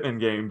Pittman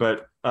game,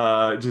 but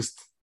I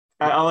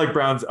like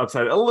Brown's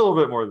upside a little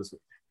bit more this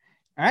week.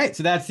 All right.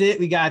 So that's it.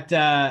 We got,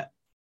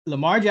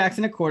 Lamar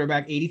Jackson at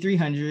quarterback,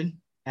 8,300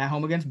 at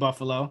home against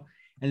Buffalo.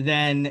 And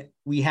then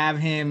we have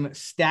him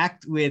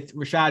stacked with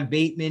Rashad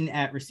Bateman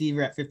at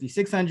receiver at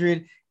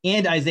 5,600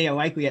 and Isaiah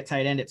Likely at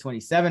tight end at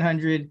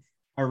 2,700.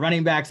 Our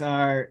running backs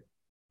are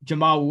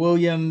Jamal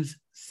Williams,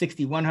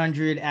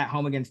 6,100 at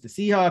home against the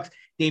Seahawks.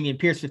 Dameon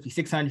Pierce,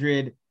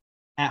 5,600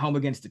 at home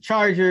against the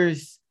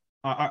Chargers.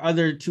 Our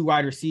other three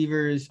wide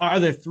receivers,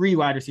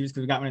 because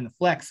we got one in the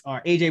flex,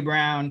 are AJ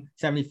Brown,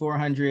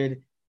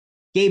 7,400,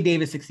 Gabe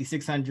Davis,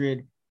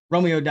 6,600,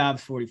 Romeo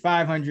Doubs,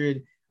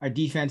 4,500. Our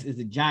defense is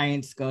the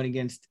Giants going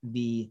against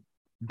the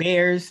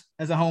Bears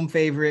as a home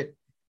favorite.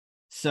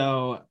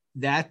 So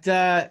that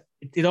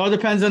it all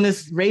depends on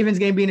this Ravens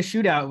game being a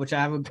shootout, which I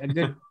have a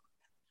good,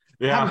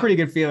 I have a pretty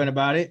good feeling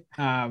about it.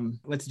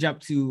 Let's jump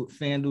to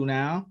FanDuel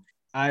now.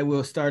 I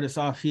will start us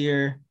off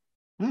here.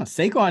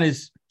 Saquon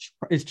is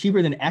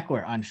cheaper than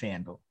Eckler on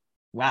FanDuel.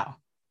 Wow.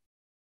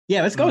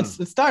 Yeah, let's go.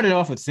 Let's start it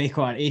off with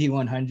Saquon,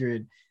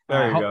 8,100.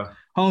 There you go.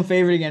 Home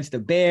favorite against the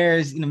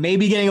Bears.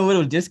 Maybe getting a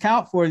little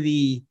discount for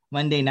the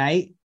Monday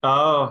night.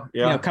 Oh,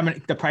 yeah.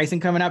 The pricing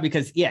coming out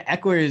because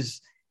Eckler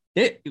is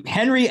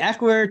Henry,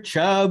 Eckler,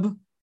 Chubb,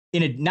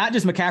 not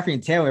just McCaffrey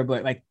and Taylor,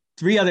 but like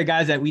three other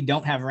guys that we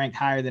don't have ranked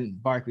higher than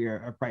Barkley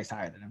are priced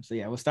higher than him. So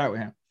yeah, we'll start with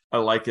him. I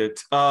like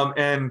it.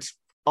 And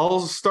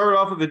I'll start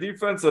off with the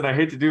defense, and I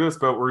hate to do this,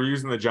 but we're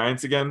using the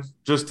Giants again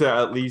just to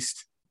at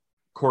least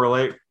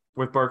correlate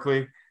with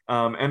Barkley.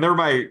 And they're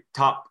my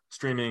top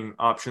streaming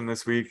option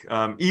this week.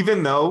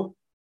 Even though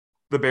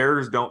the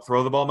Bears don't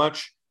throw the ball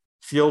much,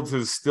 Fields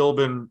has still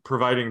been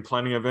providing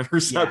plenty of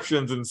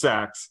interceptions and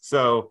sacks.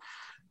 So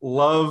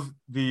love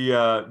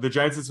the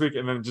Giants this week,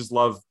 and then just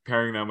love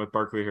pairing them with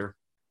Barkley here.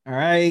 All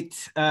right.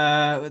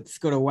 Let's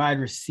go to wide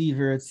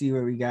receiver. Let's see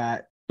where we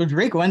got. So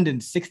Drake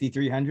London,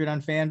 6,300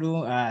 on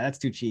FanDuel. That's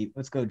too cheap.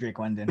 Let's go Drake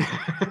London.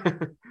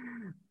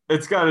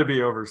 It's got to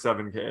be over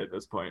 7K at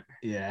this point.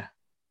 Yeah.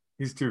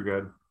 He's too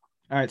good.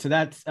 All right. So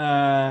that's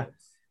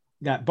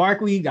got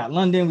Barkley, got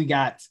London. We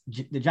got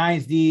the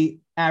Giants D,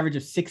 average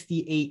of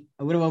 68,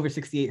 a little over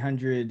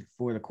 6,800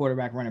 for the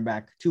quarterback, running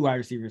back, two wide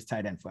receivers,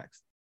 tight end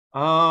flex.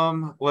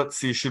 Let's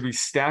see. Should we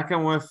stack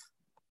him with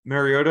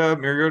Mariota?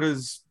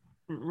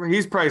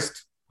 He's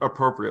priced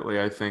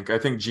appropriately, I think. I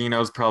think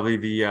Geno's probably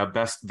the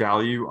best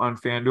value on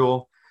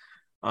FanDuel.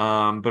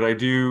 But I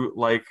do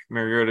like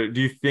Mariota.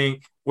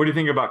 What do you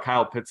think about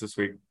Kyle Pitts this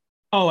week?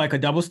 Oh, like a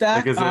double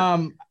stack?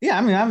 Yeah,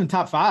 I mean, I'm in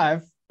top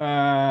 5.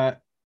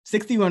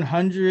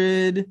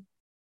 6,100.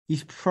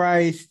 He's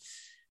priced.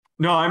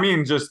 No, I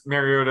mean just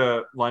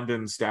Mariota,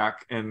 London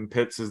stack, and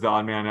Pitts is the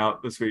odd man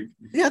out this week.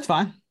 Yeah, that's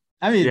fine.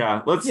 I mean,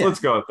 let's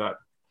go with that.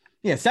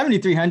 Yeah,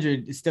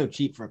 7,300 is still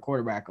cheap for a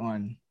quarterback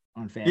on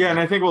FanDuel. Yeah, and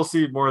I think we'll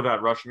see more of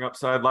that rushing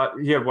upside.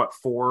 He had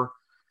 4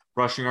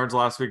 rushing yards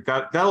last week.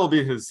 That'll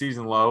be his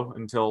season low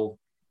until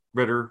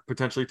Ritter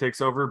potentially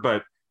takes over.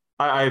 But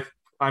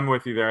I'm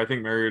with you there. I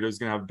think Mariota is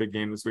going to have a big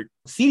game this week.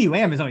 CeeDee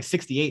Lamb is only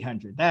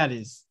 6,800. That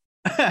is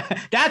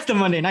that's the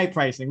Monday night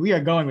pricing. We are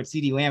going with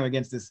CeeDee Lamb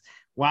against this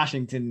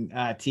Washington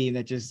team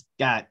that just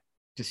got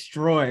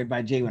destroyed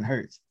by Jalen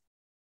Hurts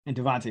and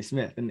Devontae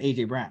Smith and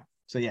AJ Brown.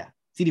 So yeah,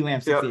 CeeDee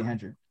Lamb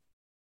 6,800.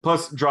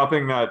 Plus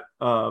dropping that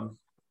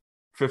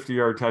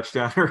 50-yard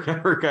touchdown or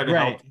whatever kind of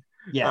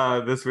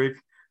helped this week.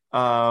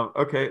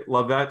 Okay,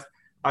 love that.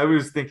 I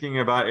was thinking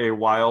about a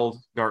wild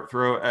dart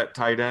throw at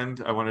tight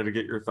end. I wanted to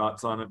get your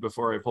thoughts on it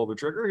before I pull the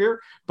trigger here.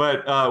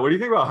 But what do you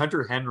think about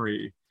Hunter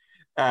Henry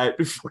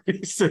at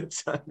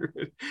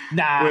 4,600?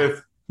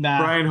 With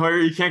Brian Hoyer?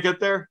 You can't get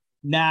there?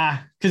 Nah,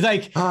 because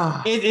like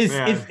it is.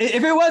 If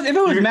it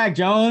was Mac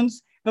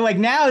Jones, but like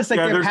now it's like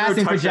their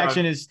passing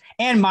projection is,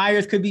 and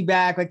Myers could be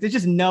back. Like there's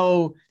just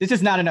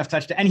not enough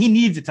touchdown, and he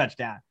needs a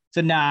touchdown.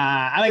 So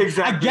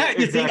I get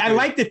you think. I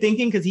like the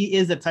thinking because he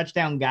is a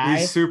touchdown guy.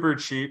 He's super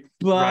cheap,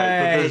 but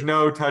there's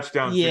no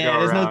touchdowns. Yeah,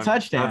 there's no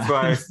touchdown.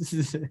 That's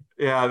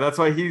why. That's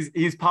why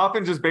he's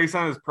popping just based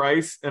on his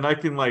price, and I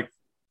can like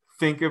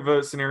think of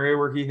a scenario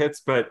where he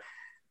hits. But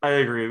I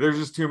agree, there's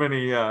just too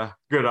many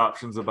good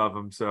options above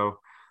him. So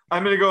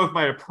I'm going to go with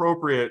my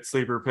appropriate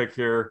sleeper pick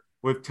here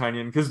with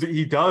Tunyon because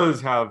he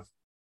does have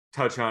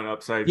touchdown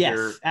upside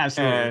here. Yes,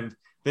 absolutely. And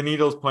the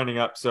needle's pointing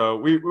up, so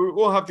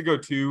we'll have to go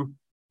to.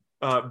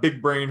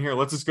 Big brain here.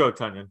 Let's just go with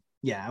Tunyon.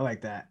 Yeah, I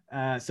like that.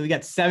 So we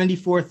got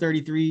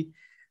 74-33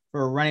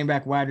 for a running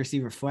back wide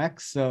receiver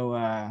flex. So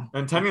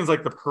and Tunyon's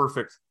like the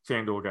perfect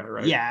FanDuel guy,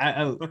 right?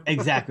 Yeah,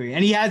 exactly.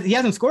 And he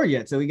hasn't scored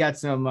yet, so we got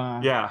some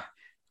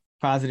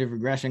positive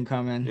regression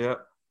coming. Yeah.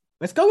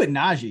 Let's go with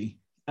Najee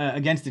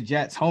against the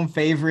Jets. Home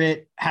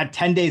favorite, had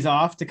 10 days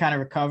off to kind of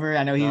recover.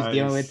 I know he was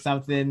dealing with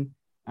something.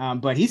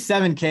 But he's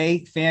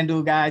 7K.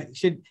 FanDuel guy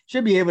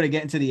should be able to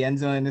get into the end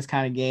zone in this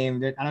kind of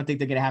game. I don't think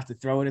they're going to have to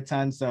throw it a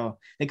ton, so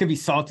they could be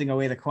salting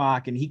away the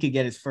clock, and he could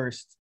get his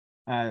first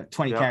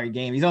 20 carry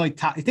game. He's only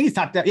topped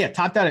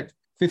out at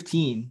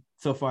 15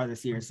 so far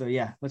this year. So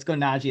yeah, let's go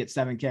Najee at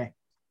 7K.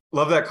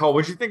 Love that call.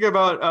 What'd you think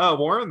about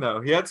Warren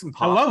though? He had some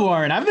pop. I love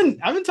Warren. I've been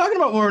talking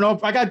about Warren. I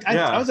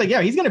was like,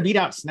 yeah, he's going to beat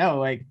out Snow.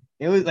 Like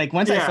it was like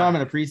once I saw him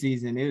in the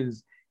preseason,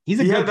 he's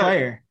a good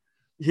player.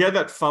 He had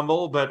that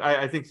fumble, but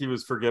I think he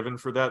was forgiven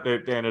for that.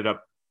 They ended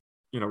up,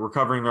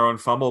 recovering their own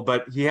fumble.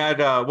 But he had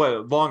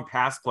long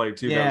pass play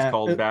too that was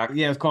called back.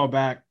 Yeah, it was called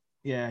back.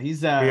 Yeah,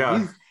 he's.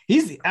 I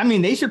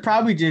mean, they should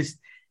probably just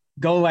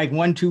go like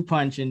 1-2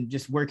 punch and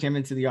just work him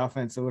into the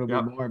offense a little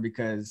bit more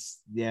because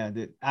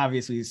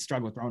obviously he's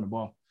struggled throwing the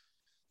ball.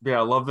 Yeah,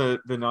 I love the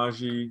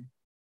Najee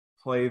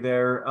play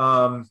there.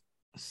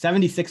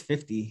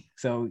 76.50,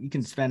 so you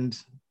can spend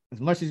as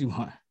much as you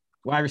want.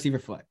 Wide receiver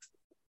flex.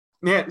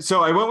 Yeah,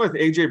 so I went with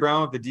AJ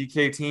Brown with the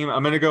DK team.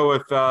 I'm going to go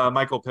with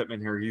Michael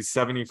Pittman here. He's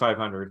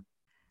 7,500.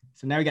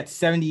 So now we got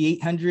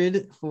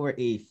 7,800 for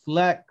a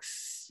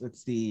flex.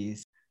 Let's see.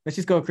 Let's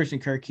just go with Christian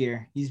Kirk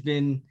here.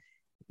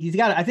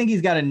 I think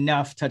he's got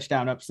enough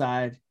touchdown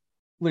upside.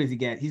 What does he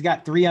get? He's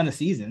got 3 on the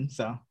season.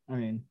 So, I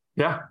mean.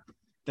 Yeah.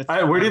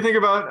 What do you think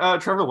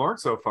about Trevor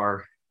Lawrence so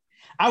far?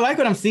 I like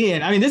what I'm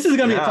seeing. I mean, this is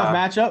going to be a tough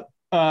matchup.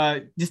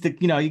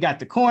 You got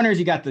the corners,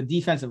 you got the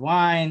defensive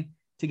line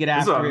to get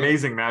after. This is an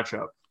amazing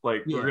matchup.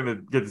 We're going to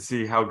get to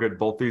see how good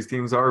both these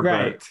teams are.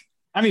 Right. But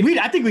I mean,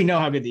 I think we know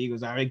how good the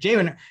Eagles are. Like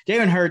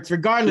Jalen Hurts,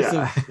 regardless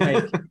of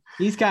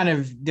he's kind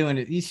of doing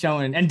it. He's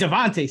showing, and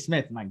Devontae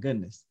Smith, my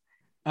goodness.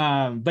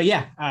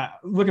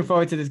 Looking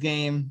forward to this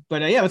game.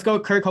 But let's go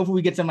with Kirk. Hopefully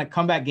we get some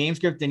comeback game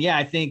script. And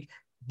I think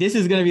this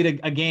is going to be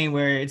a game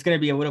where it's going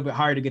to be a little bit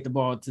harder to get the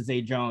ball to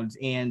Zay Jones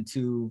and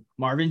to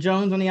Marvin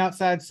Jones on the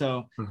outside.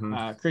 So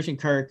Christian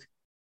Kirk,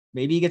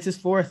 maybe he gets his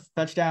 4th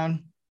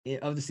touchdown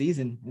of the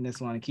season in this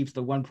one and keeps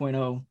the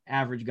 1.0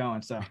 average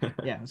going. So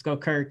let's go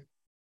Kirk.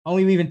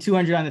 Only leaving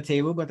 200 on the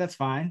table, but that's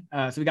fine.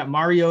 So we got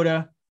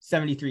Mariota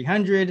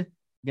 7,300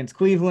 against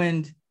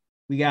Cleveland.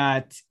 We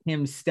got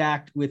him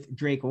stacked with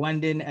Drake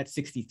London at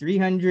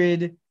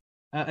 6,300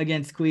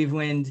 against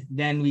Cleveland.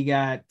 Then we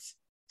got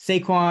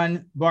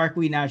Saquon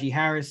Barkley, Najee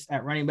Harris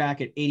at running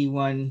back at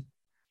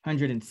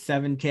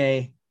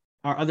 8,107K.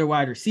 Our other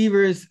wide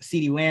receivers,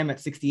 CeeDee Lamb at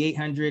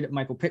 6,800,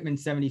 Michael Pittman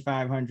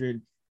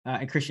 7,500,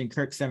 and Christian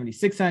Kirk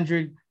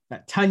 7,600.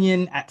 Got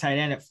Tunyon at tight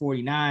end at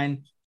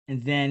 49,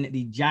 and then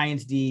the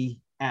Giants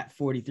D at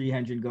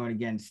 4,300 going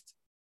against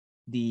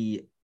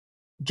the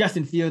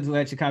Justin Fields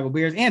led Chicago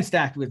Bears and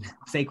stacked with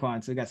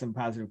Saquon, so we got some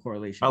positive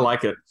correlation. I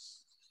like it.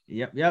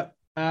 Yep.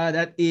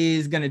 That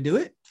is gonna do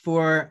it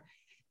for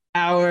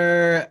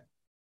our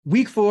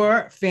Week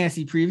 4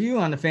 fantasy preview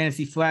on the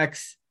Fantasy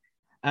Flex.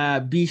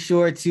 Be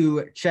sure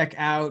to check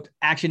out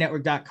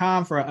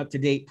actionnetwork.com for our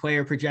up-to-date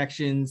player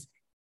projections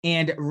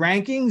and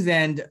rankings.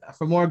 And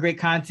for more great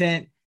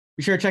content,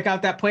 be sure to check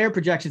out that player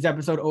projections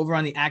episode over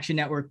on the Action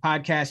Network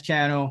podcast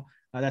channel.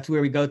 That's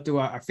where we go through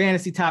our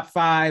fantasy top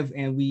 5,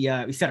 and we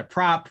set a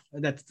prop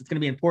that's going to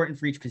be important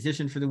for each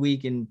position for the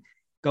week and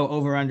go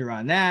over under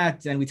on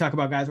that. And we talk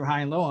about guys we're high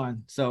and low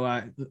on. So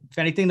if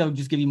anything, they'll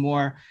just give you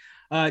more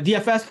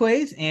DFS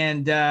plays.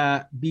 And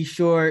be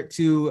sure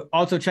to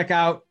also check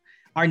out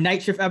our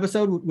night shift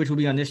episode, which will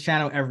be on this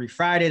channel every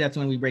Friday. That's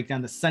when we break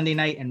down the Sunday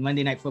night and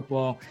Monday night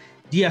football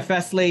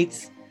DFS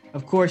slates.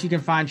 Of course, you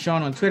can find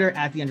Sean on Twitter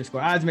at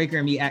 @the_oddsmaker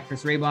and me at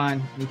Chris Raybon.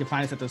 And you can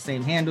find us at those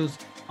same handles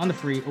on the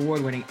free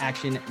award-winning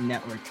Action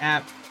Network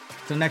app.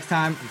 Till next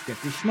time, let's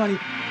get this shmoney.